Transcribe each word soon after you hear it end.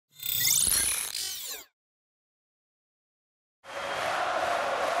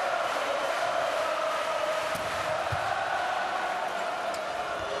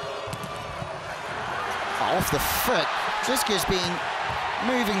off the foot. Triska's been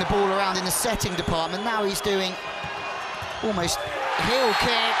moving the ball around in the setting department. Now he's doing almost heel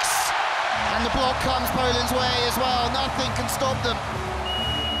kicks, and the block comes Poland's way as well. Nothing can stop them.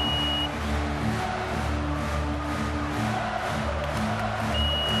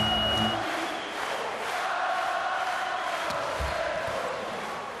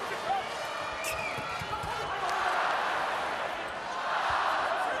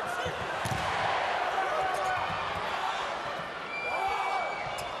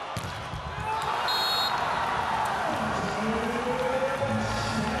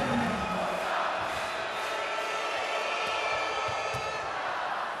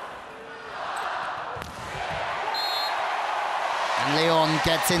 And Leon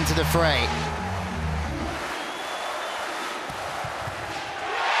gets into the fray.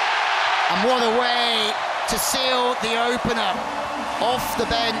 And what a way to seal the opener. Off the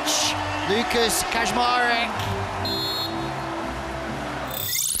bench, Lucas Kaczmarek.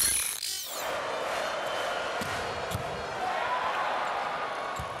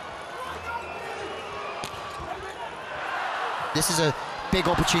 This is a big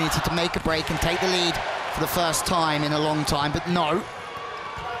opportunity to make a break and take the lead for the first time in a long time, but no.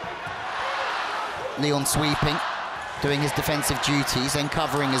 Leon sweeping, doing his defensive duties, then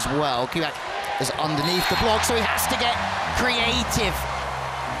covering as well. Kubiak is underneath the block, so he has to get creative.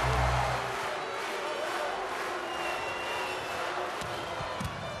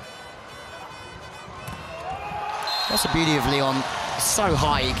 That's the beauty of Leon. He's so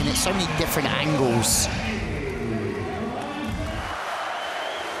high, he can hit so many different angles.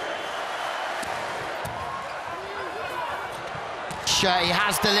 He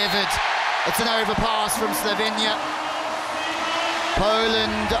has delivered. It's an overpass from Slovenia.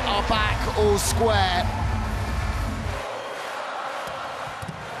 Poland are back all square.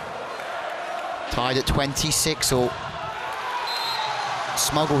 Tied at 26 all.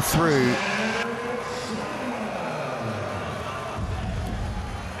 Smuggled through.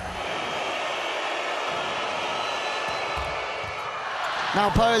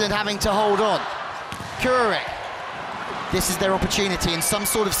 Now Poland having to hold on. Kurek. This is their opportunity in some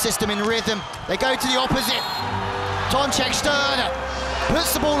sort of system in rhythm. They go to the opposite. Toncek Sterner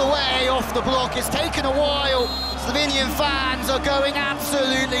puts the ball away off the block. It's taken a while. Slovenian fans are going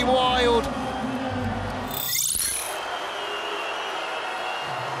absolutely wild.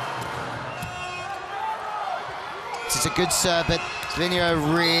 This is a good serve, but Slovenia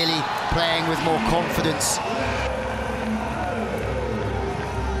are really playing with more confidence.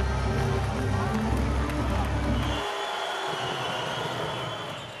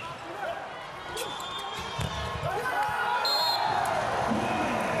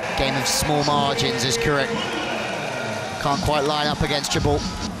 Game of small margins as Kurek can't quite line up against Jabal.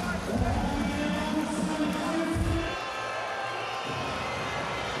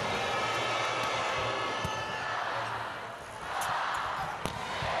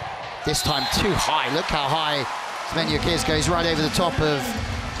 This time too high. Look how high Slovenia Kiz goes, right over the top of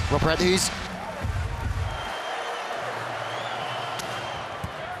Robert Hughes.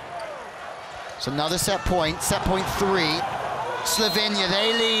 So another set point 3. Slovenia,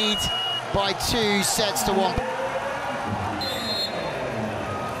 they lead by 2 sets to 1.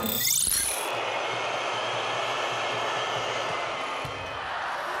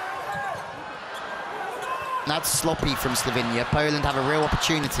 That's sloppy from Slovenia. Poland have a real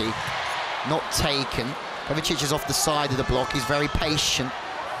opportunity, not taken. Kovacic is off the side of the block. He's very patient.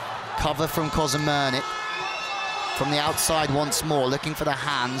 Cover from Kozemernik. From the outside once more, looking for the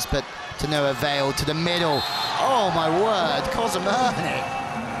hands, but to no avail. To the middle. Oh my word, Kozemernik.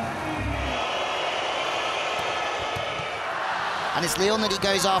 And it's Leon that he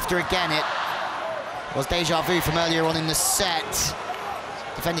goes after again. It was deja vu from earlier on in the set.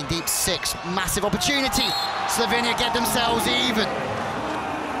 Defending deep 6, massive opportunity. Slovenia get themselves even.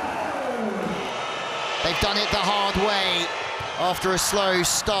 They've done it the hard way after a slow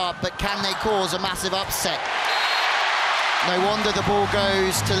start, but can they cause a massive upset? No wonder the ball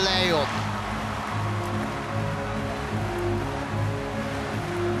goes to Leon.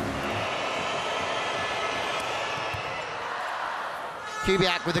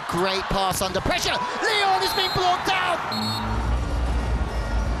 Kubiak with a great pass under pressure. Leon has been blocked out.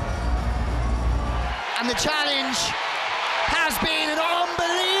 And the challenge has been an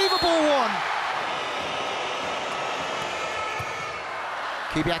unbelievable one.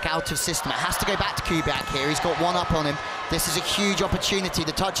 Kubiak out of system. It has to go back to Kubiak here. He's got one up on him. This is a huge opportunity.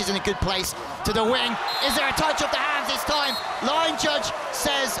 The touch is in a good place to the wing. Is there a touch off the hands this time? Line judge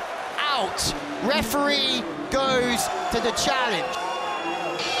says out. Referee goes to the challenge.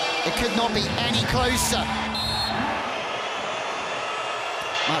 It could not be any closer.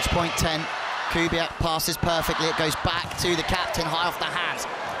 Match point 10. Kubiak passes perfectly. It goes back to the captain, high off the hands.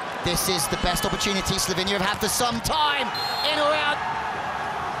 This is the best opportunity Slovenia have had for some time. In or out?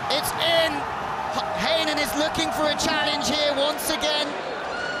 It's in. Heinen is looking for a challenge here once again.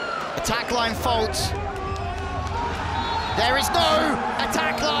 Attack line fault. There is no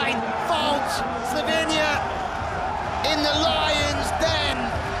attack line fault. Slovenia in the Lions den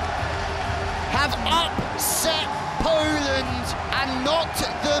have upset Poland and knocked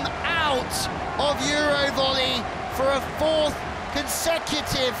them out of Eurovolley for a 4th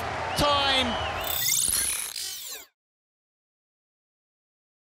consecutive time.